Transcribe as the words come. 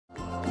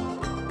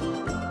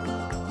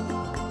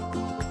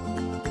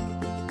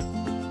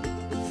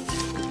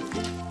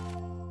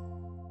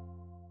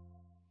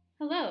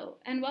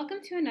and welcome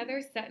to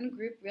another Sutton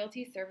Group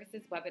Realty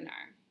Services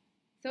webinar.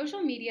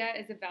 Social media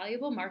is a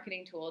valuable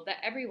marketing tool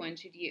that everyone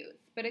should use,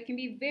 but it can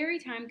be very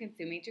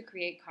time-consuming to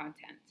create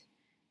content.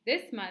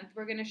 This month,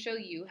 we're going to show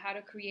you how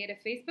to create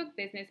a Facebook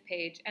business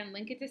page and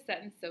link it to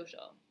Sutton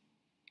Social.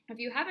 If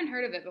you haven't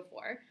heard of it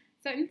before,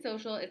 Sutton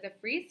Social is a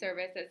free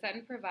service that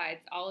Sutton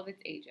provides all of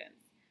its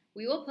agents.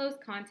 We will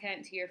post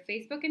content to your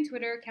Facebook and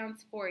Twitter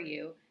accounts for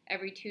you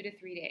every 2 to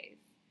 3 days.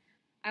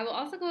 I will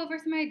also go over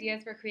some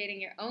ideas for creating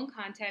your own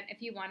content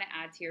if you want to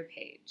add to your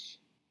page.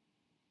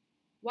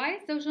 Why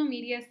is social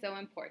media so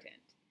important?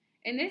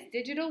 In this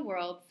digital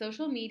world,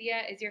 social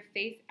media is your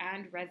face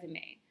and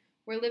resume.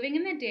 We're living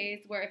in the days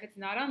where if it's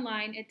not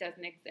online, it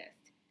doesn't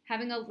exist.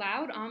 Having a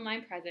loud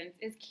online presence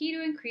is key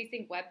to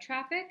increasing web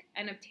traffic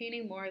and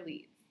obtaining more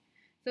leads.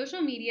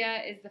 Social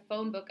media is the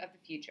phone book of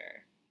the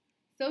future.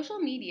 Social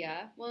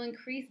media will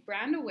increase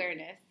brand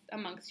awareness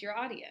amongst your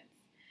audience.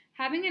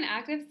 Having an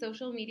active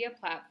social media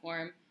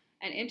platform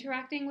and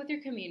interacting with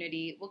your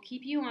community will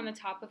keep you on the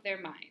top of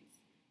their minds.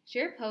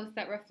 Share posts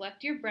that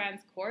reflect your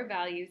brand's core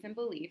values and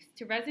beliefs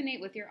to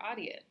resonate with your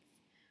audience.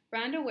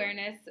 Brand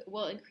awareness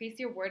will increase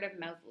your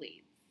word-of-mouth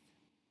leads.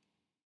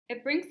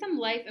 It brings some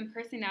life and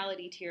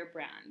personality to your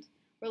brand.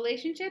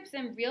 Relationships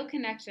and real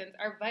connections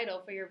are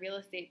vital for your real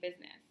estate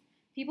business.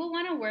 People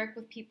want to work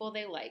with people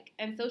they like,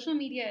 and social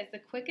media is the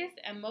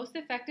quickest and most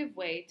effective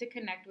way to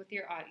connect with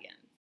your audience.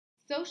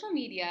 Social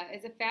media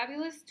is a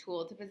fabulous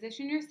tool to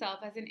position yourself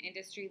as an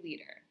industry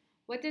leader.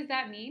 What does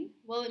that mean?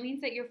 Well, it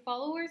means that your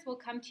followers will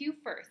come to you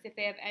first if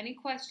they have any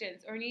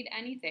questions or need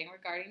anything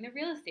regarding the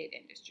real estate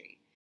industry.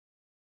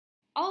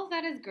 All of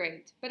that is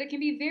great, but it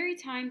can be very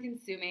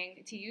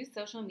time-consuming to use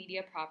social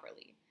media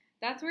properly.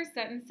 That's where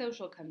Sutton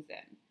Social comes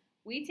in.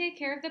 We take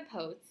care of the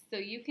posts so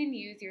you can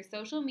use your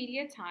social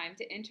media time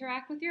to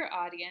interact with your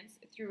audience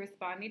through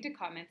responding to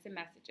comments and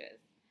messages.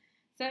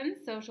 Sutton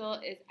Social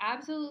is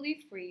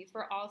absolutely free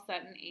for all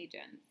Sutton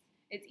agents.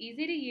 It's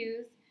easy to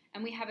use,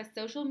 and we have a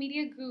social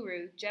media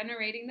guru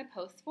generating the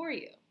posts for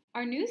you.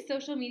 Our new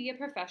social media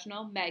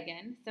professional,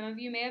 Megan, some of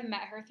you may have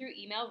met her through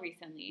email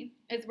recently,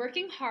 is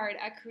working hard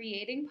at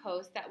creating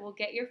posts that will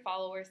get your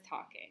followers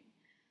talking.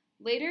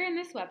 Later in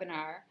this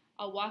webinar,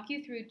 I'll walk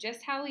you through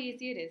just how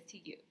easy it is to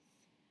use.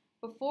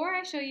 Before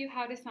I show you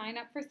how to sign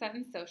up for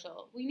Sutton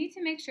Social, we need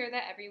to make sure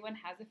that everyone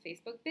has a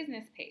Facebook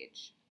business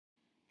page.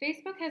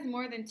 Facebook has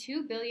more than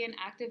 2 billion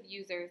active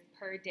users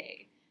per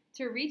day.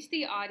 To reach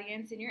the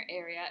audience in your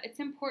area, it's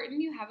important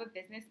you have a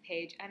business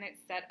page and it's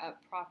set up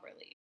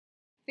properly.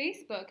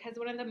 Facebook has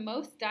one of the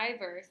most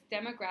diverse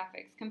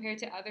demographics compared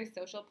to other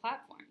social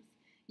platforms.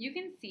 You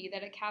can see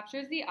that it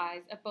captures the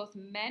eyes of both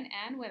men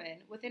and women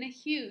within a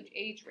huge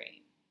age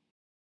range.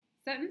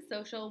 Sutton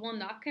Social will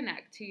not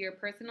connect to your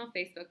personal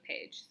Facebook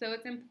page, so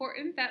it's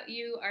important that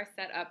you are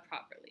set up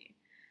properly.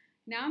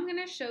 Now I'm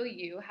going to show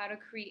you how to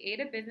create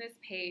a business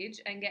page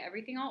and get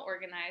everything all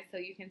organized so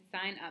you can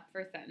sign up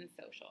for Sutton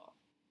Social.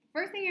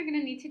 First thing you're going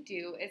to need to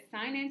do is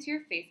sign into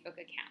your Facebook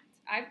account.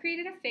 I've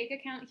created a fake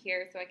account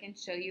here so I can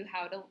show you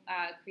how to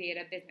create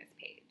a business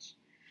page.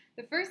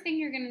 The first thing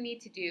you're going to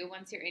need to do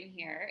once you're in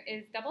here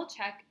is double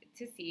check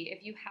to see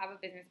if you have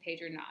a business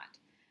page or not.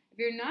 If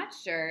you're not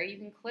sure, you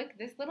can click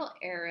this little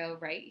arrow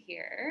right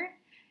here,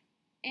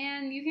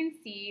 and you can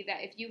see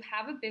that if you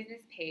have a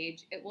business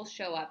page, it will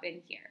show up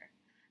in here.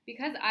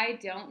 Because I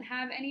don't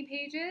have any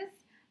pages,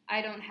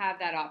 I don't have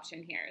that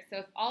option here. So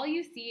if all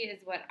you see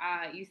is what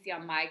you see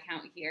on my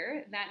account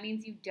here, that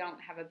means you don't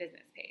have a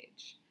business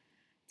page.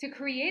 To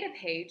create a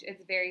page,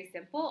 it's very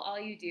simple. All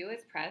you do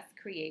is press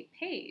Create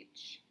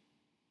Page.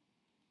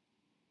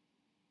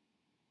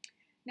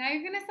 Now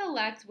you're going to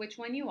select which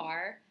one you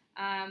are.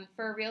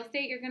 For real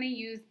estate, you're going to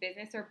use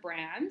business or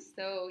brand.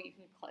 So you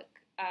can click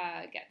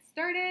Get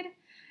Started.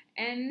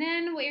 And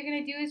then what you're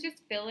going to do is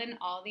just fill in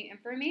all the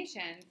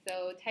information.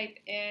 So type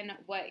in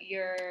what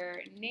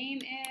your name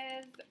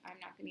is. I'm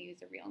not going to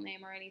use a real name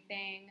or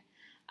anything.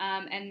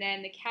 And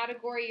then the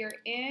category you're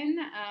in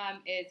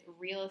is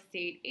real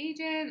estate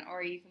agent,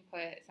 or you can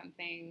put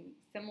something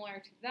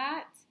similar to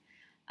that.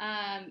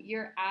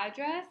 Your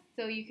address,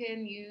 so you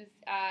can use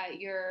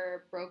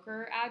your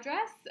broker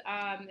address.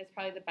 It's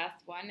probably the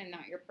best one and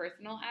not your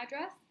personal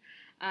address.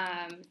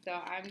 So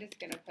I'm just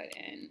going to put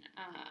in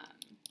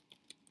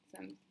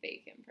some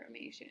fake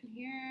information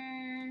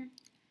here.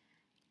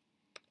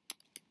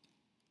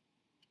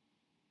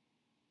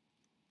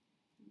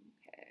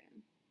 Okay.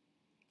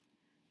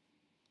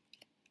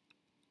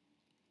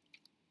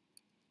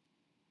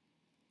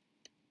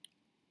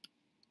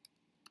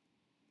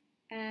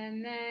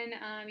 And then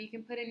you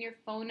can put in your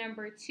phone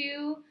number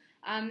too.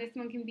 This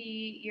one can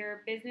be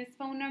your business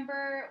phone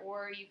number,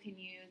 or you can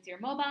use your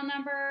mobile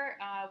number,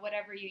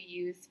 whatever you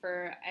use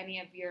for any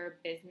of your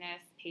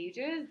business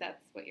pages.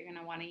 That's what you're going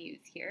to want to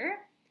use here.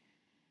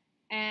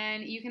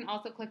 And you can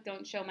also click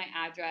Don't Show My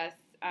Address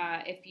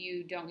if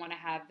you don't want to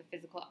have the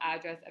physical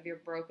address of your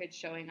brokerage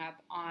showing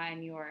up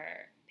on your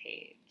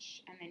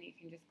page. And then you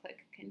can just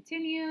click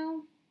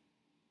Continue.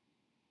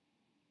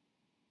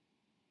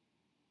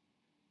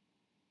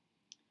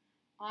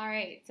 All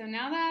right, so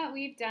now that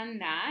we've done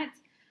that,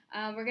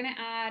 We're going to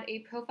add a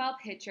profile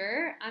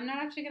picture. I'm not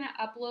actually going to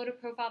upload a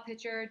profile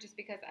picture just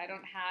because I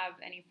don't have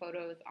any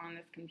photos on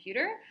this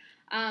computer.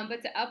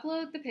 But to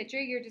upload the picture,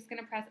 you're just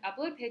going to press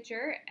upload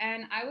picture,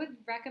 and I would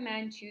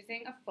recommend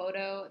choosing a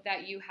photo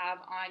that you have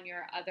on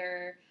your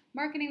other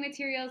marketing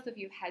materials. So if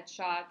you have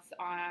headshots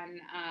on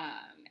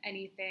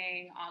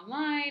anything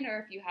online, or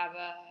if you have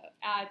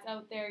ads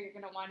out there, you're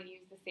going to want to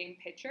use the same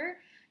picture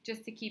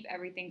just to keep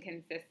everything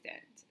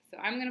consistent. So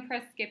I'm going to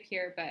press skip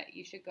here, but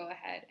you should go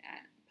ahead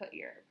and put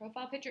your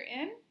profile picture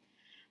in.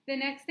 The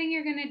next thing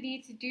you're going to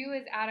need to do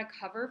is add a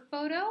cover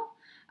photo.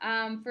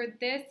 For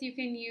this, you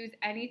can use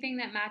anything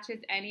that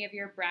matches any of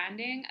your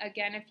branding.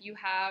 Again, if you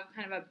have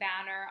kind of a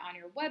banner on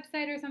your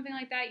website or something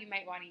like that, you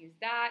might want to use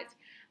that.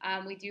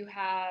 We do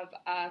have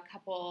a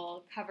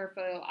couple cover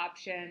photo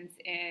options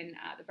in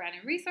the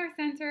Branding Resource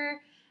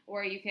Center,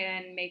 or you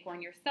can make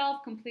one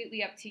yourself,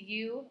 completely up to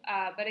you.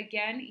 But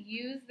again,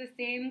 use the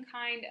same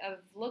kind of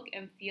look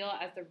and feel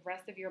as the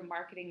rest of your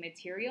marketing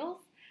materials.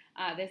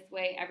 This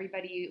way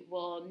everybody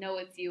will know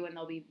it's you and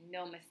there'll be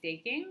no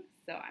mistaking.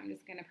 So I'm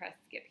just going to press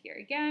skip here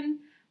again,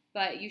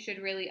 but you should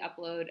really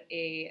upload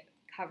a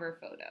cover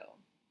photo.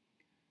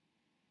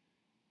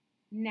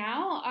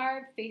 Now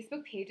our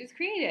Facebook page is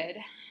created.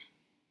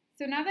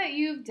 So now that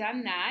you've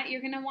done that, you're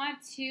going to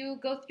want to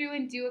go through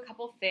and do a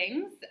couple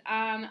things.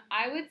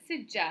 I would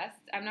suggest,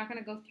 I'm not going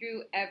to go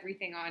through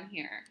everything on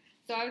here.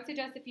 So I would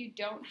suggest if you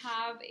don't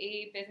have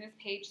a business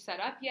page set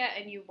up yet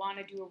and you want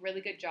to do a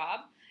really good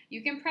job,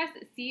 you can press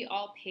see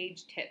all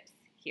page tips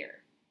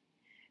here.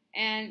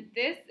 And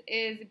this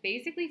is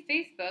basically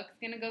Facebook's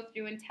going to go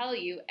through and tell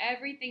you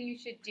everything you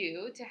should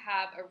do to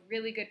have a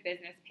really good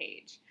business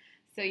page.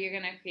 So you're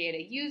going to create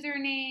a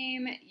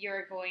username,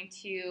 you're going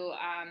to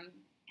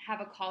have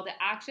a call to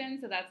action,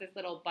 so that's this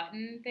little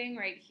button thing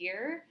right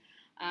here.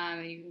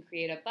 You can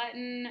create a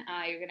button.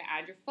 You're going to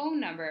add your phone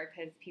number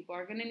because people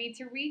are going to need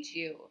to reach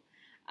you.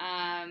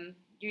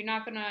 You're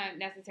not going to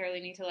necessarily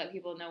need to let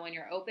people know when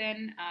you're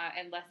open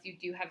unless you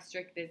do have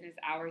strict business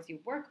hours you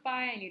work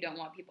by and you don't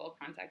want people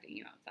contacting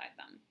you outside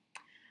them.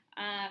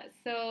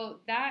 So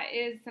that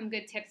is some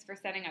good tips for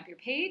setting up your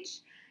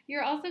page.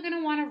 You're also going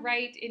to want to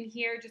write in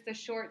here just a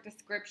short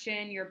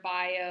description, your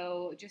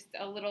bio, just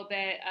a little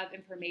bit of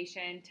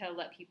information to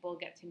let people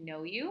get to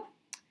know you.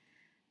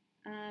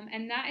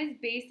 And that is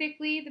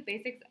basically the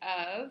basics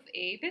of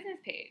a business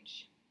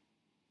page.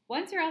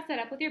 Once you're all set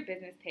up with your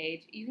business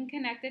page, you can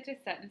connect it to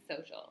Sutton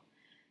Social.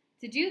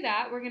 To do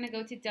that, we're going to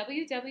go to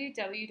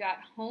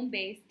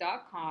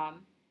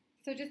www.homebase.com.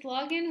 So just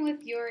log in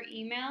with your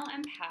email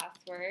and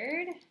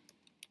password.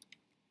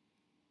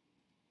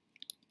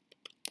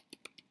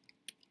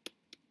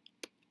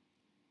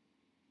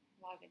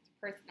 Log into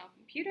personal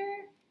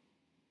computer.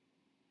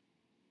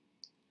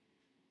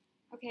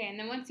 Okay, and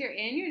then once you're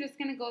in, you're just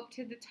going to go up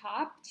to the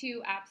top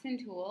to Apps and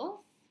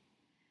Tools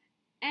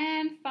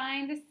and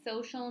find the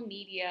social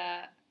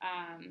media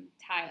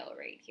tile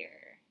right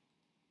here.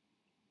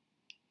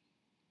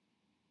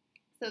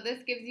 So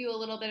this gives you a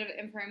little bit of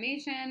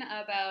information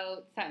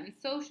about Sutton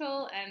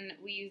Social, and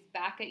we use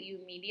Back at You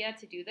Media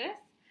to do this.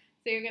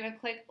 So you're going to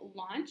click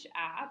Launch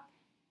App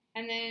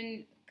and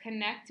then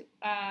connect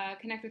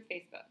with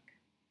Facebook.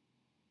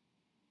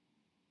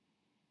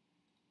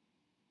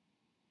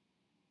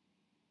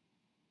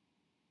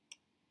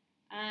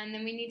 And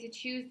then we need to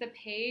choose the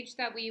page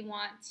that we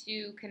want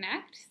to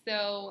connect.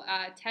 So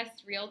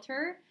Test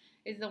Realtor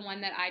is the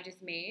one that I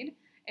just made.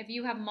 If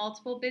you have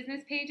multiple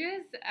business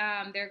pages,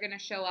 they're going to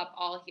show up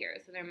all here.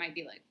 So there might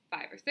be like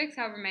 5 or 6,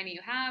 however many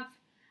you have.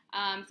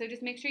 So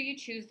just make sure you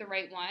choose the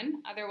right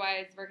one.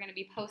 Otherwise, we're going to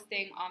be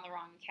posting on the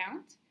wrong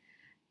account.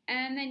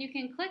 And then you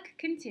can click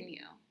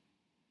Continue.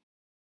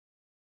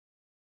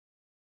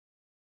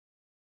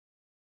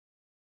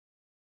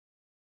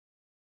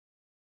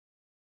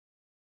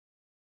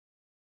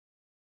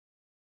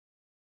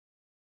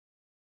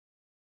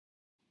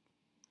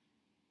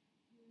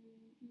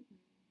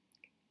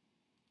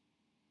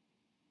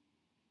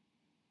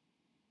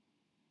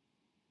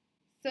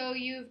 So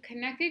you've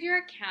connected your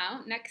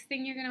account. Next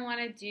thing you're going to want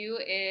to do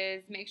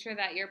is make sure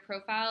that your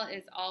profile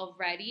is all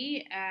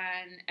ready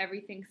and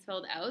everything's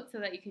filled out so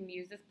that you can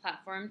use this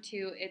platform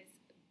to its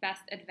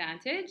best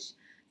advantage.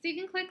 So you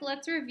can click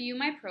Let's Review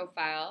My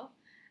Profile.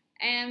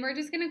 And we're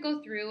just going to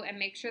go through and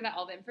make sure that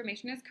all the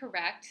information is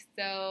correct.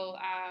 So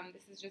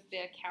this is just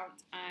the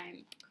account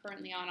I'm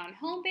currently on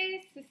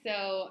Homebase.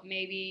 So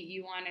maybe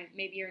your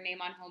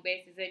name on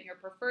Homebase isn't your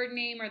preferred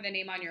name or the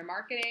name on your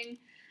marketing.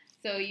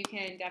 So you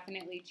can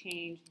definitely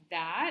change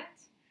that.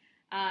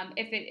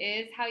 If it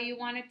is how you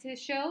want it to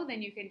show,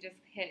 then you can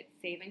just hit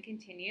Save and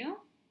Continue.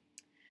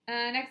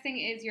 Next thing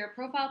is your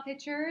profile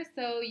picture.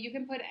 So you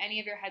can put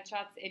any of your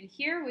headshots in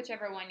here,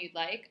 whichever one you'd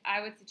like.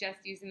 I would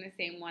suggest using the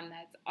same one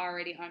that's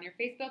already on your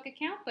Facebook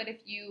account, but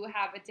if you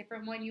have a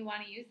different one you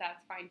want to use,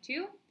 that's fine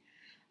too.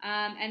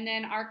 And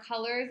then our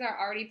colors are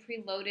already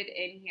preloaded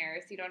in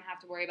here, so you don't have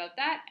to worry about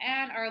that.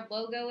 And our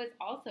logo is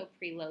also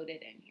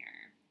preloaded in here.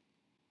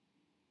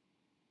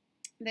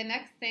 The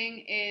next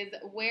thing is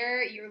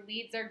where your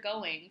leads are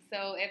going.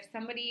 So if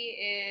somebody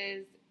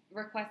is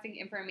requesting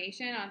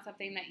information on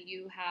something that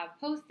you have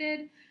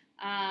posted,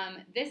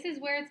 this is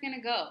where it's going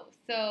to go.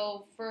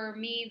 So for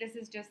me, this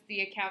is just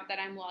the account that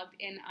I'm logged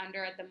in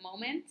under at the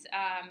moment.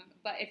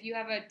 But if you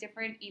have a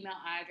different email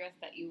address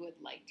that you would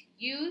like to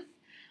use,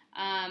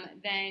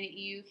 then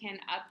you can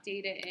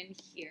update it in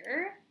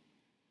here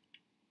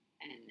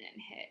and then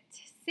hit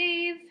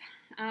save.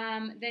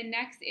 Then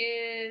next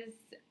is,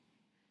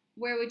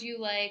 where would you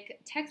like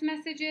text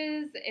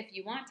messages if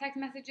you want text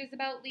messages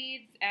about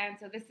leads? And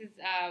so this is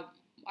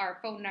our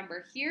phone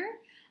number here.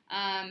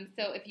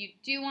 So if you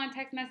do want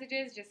text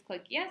messages, just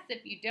click yes.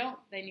 If you don't,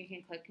 then you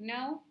can click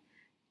no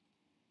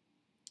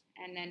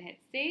and then hit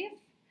save.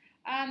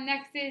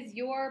 Next is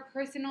your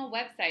personal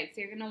website.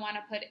 So you're going to want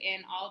to put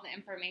in all the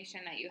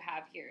information that you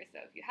have here. So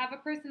if you have a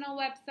personal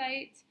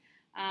website,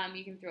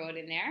 you can throw it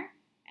in there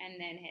and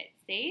then hit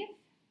save.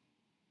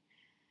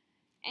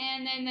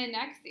 And then the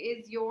next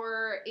is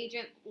your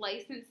agent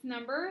license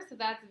number. So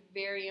that's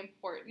very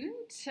important.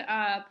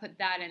 Put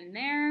that in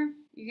there.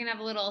 You can have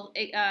a little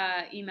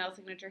email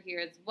signature here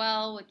as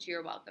well, which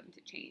you're welcome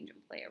to change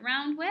and play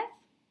around with.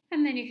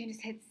 And then you can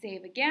just hit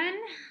save again.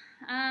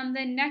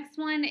 The next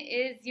one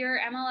is your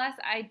MLS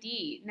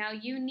ID. Now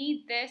you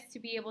need this to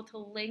be able to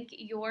link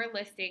your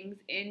listings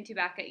into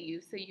Back at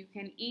You so you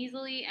can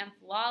easily and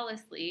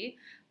flawlessly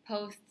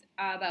post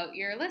about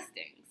your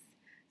listings.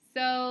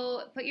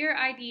 So put your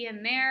ID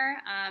in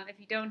there. If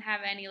you don't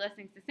have any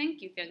listings to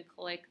sync, you can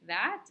click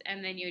that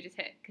and then you just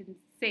hit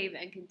save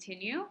and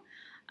continue.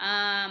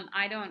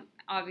 I don't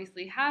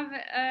obviously have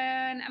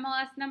an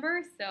MLS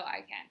number, so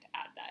I can't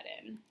add that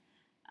in.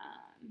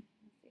 Let's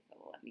see if it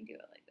will let me do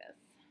it like this.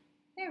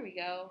 There we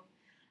go.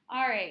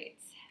 All right,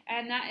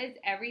 and that is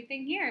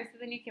everything here. So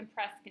then you can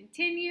press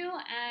continue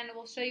and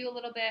we'll show you a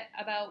little bit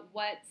about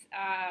what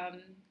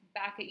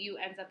Back at You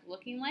ends up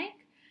looking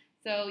like.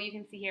 So you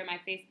can see here my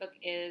Facebook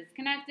is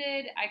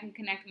connected. I can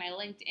connect my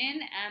LinkedIn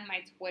and my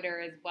Twitter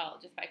as well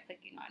just by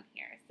clicking on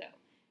here. So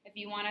if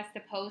you want us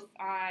to post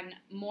on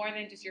more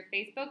than just your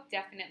Facebook,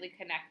 definitely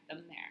connect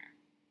them there.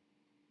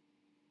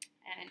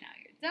 And now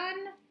you're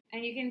done.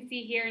 And you can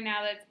see here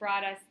now that it's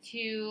brought us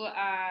to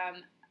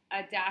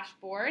a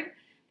dashboard.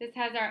 This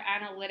has our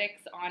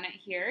analytics on it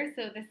here.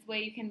 So this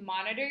way you can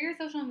monitor your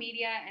social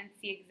media and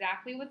see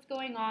exactly what's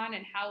going on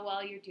and how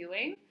well you're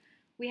doing.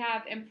 We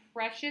have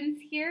impressions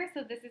here,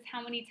 so this is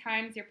how many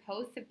times your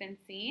posts have been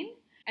seen.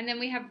 And then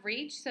we have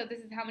reach, so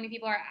this is how many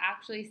people are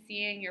actually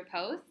seeing your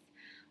posts.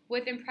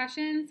 With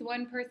impressions,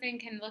 one person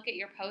can look at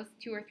your post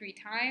 2 or 3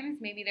 times.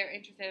 Maybe they're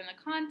interested in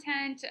the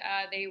content,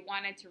 they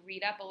wanted to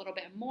read up a little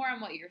bit more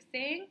on what you're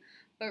saying.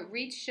 But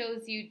reach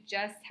shows you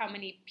just how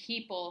many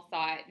people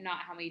saw it, not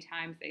how many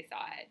times they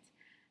saw it.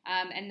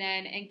 And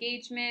then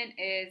engagement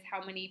is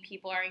how many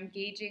people are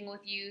engaging with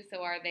you.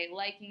 So are they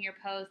liking your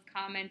posts,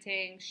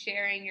 commenting,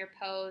 sharing your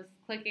posts,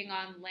 clicking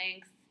on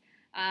links,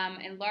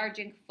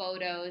 enlarging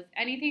photos.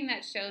 Anything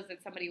that shows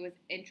that somebody was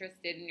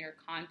interested in your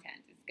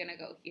content is going to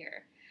go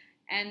here.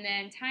 And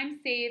then time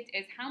saved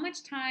is how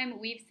much time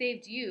we've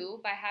saved you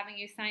by having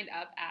you signed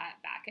up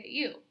at Back at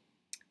You.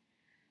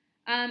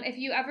 If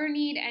you ever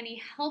need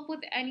any help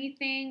with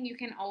anything, you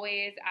can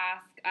always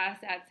ask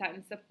us at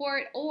Sutton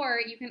Support, or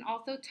you can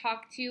also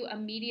talk to a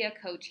media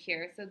coach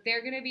here. So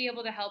they're going to be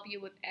able to help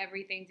you with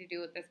everything to do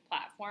with this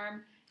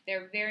platform.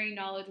 They're very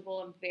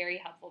knowledgeable and very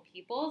helpful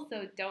people,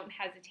 so don't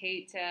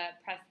hesitate to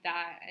press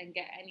that and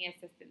get any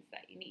assistance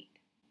that you need.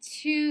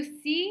 To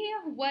see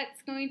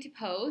what's going to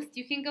post,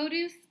 you can go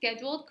to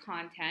scheduled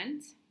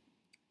content.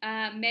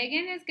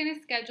 Megan is going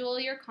to schedule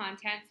your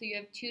content, so you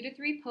have 2 to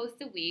 3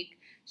 posts a week.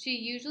 She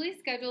usually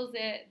schedules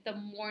it the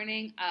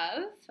morning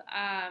of,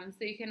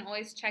 so you can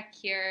always check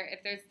here.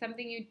 If there's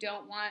something you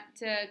don't want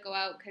to go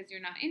out because you're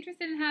not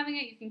interested in having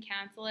it, you can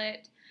cancel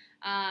it.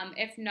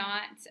 If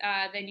not,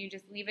 then you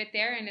just leave it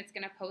there and it's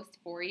going to post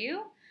for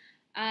you.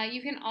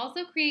 You can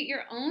also create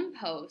your own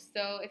post.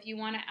 So if you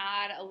want to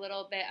add a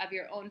little bit of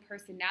your own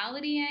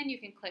personality in, you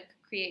can click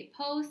Create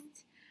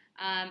Post.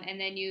 And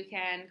then you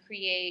can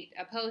create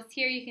a post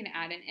here. You can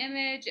add an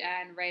image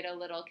and write a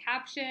little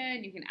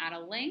caption. You can add a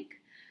link.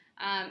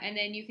 And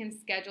then you can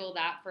schedule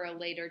that for a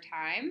later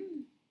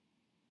time.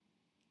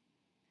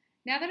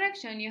 Now that I've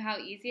shown you how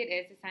easy it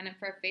is to sign up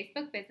for a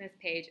Facebook business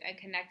page and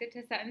connect it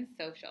to Sutton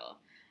Social,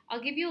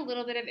 I'll give you a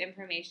little bit of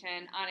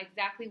information on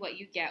exactly what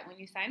you get when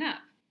you sign up.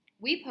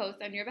 We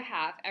post on your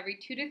behalf every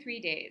 2 to 3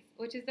 days,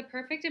 which is the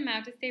perfect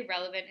amount to stay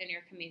relevant in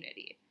your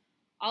community.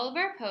 All of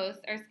our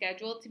posts are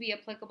scheduled to be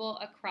applicable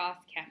across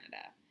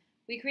Canada.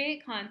 We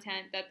create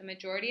content that the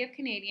majority of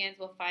Canadians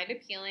will find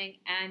appealing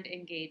and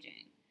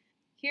engaging.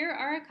 Here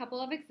are a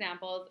couple of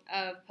examples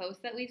of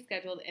posts that we've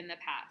scheduled in the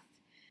past.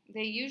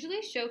 They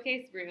usually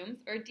showcase rooms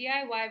or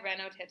DIY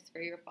reno tips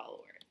for your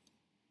followers.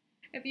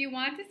 If you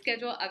want to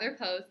schedule other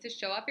posts to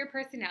show off your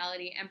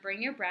personality and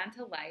bring your brand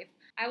to life,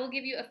 I will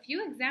give you a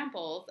few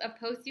examples of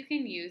posts you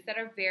can use that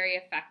are very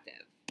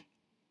effective.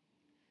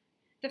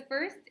 The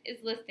first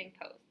is listing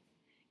posts.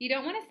 You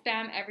don't want to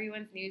spam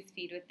everyone's news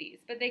feed with these,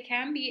 but they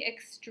can be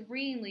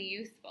extremely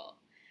useful.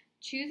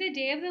 Choose a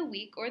day of the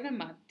week or the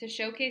month to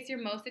showcase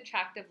your most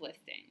attractive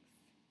listings.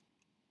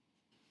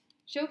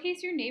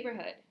 Showcase your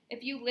neighborhood.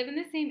 If you live in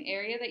the same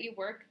area that you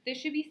work, this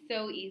should be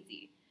so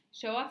easy.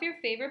 Show off your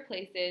favorite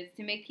places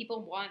to make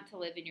people want to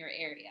live in your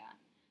area.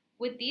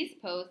 With these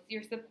posts,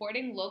 you're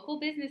supporting local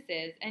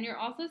businesses and you're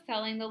also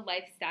selling the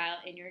lifestyle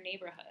in your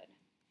neighborhood.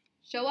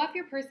 Show off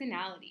your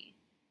personality.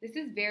 This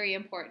is very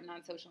important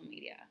on social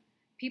media.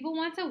 People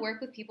want to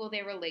work with people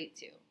they relate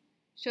to.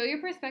 Show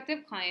your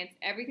prospective clients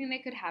everything they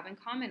could have in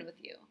common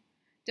with you.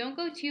 Don't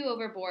go too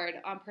overboard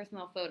on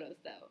personal photos,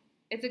 though.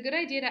 It's a good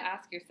idea to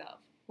ask yourself,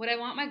 would I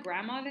want my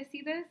grandma to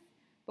see this?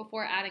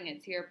 Before adding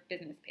it to your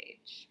business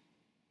page.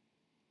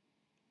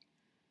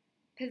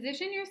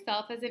 Position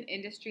yourself as an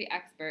industry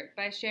expert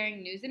by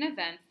sharing news and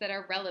events that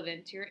are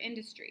relevant to your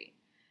industry.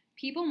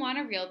 People want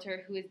a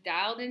realtor who is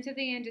dialed into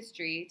the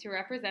industry to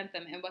represent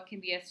them in what can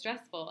be a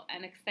stressful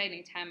and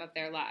exciting time of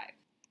their lives.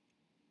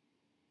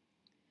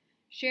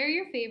 Share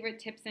your favorite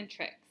tips and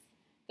tricks.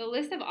 The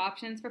list of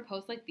options for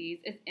posts like these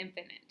is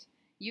infinite.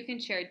 You can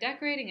share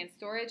decorating and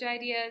storage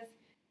ideas,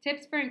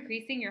 tips for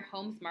increasing your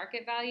home's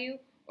market value,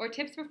 or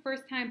tips for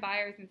first-time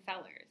buyers and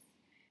sellers.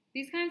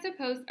 These kinds of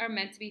posts are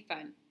meant to be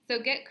fun,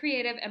 so get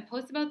creative and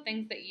post about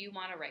things that you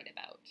want to write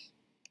about.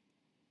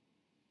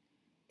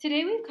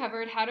 Today we've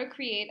covered how to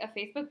create a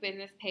Facebook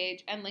business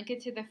page and link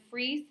it to the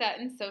free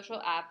Sutton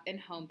Social app in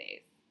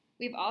Homebase.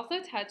 We've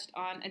also touched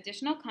on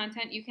additional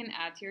content you can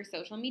add to your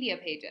social media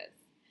pages.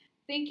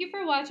 Thank you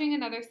for watching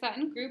another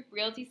Sutton Group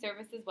Realty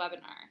Services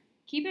webinar.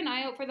 Keep an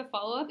eye out for the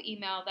follow-up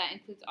email that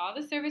includes all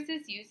the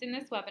services used in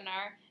this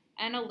webinar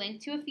and a link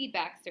to a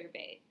feedback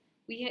survey.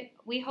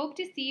 We hope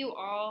to see you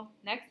all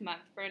next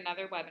month for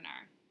another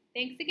webinar.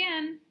 Thanks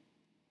again!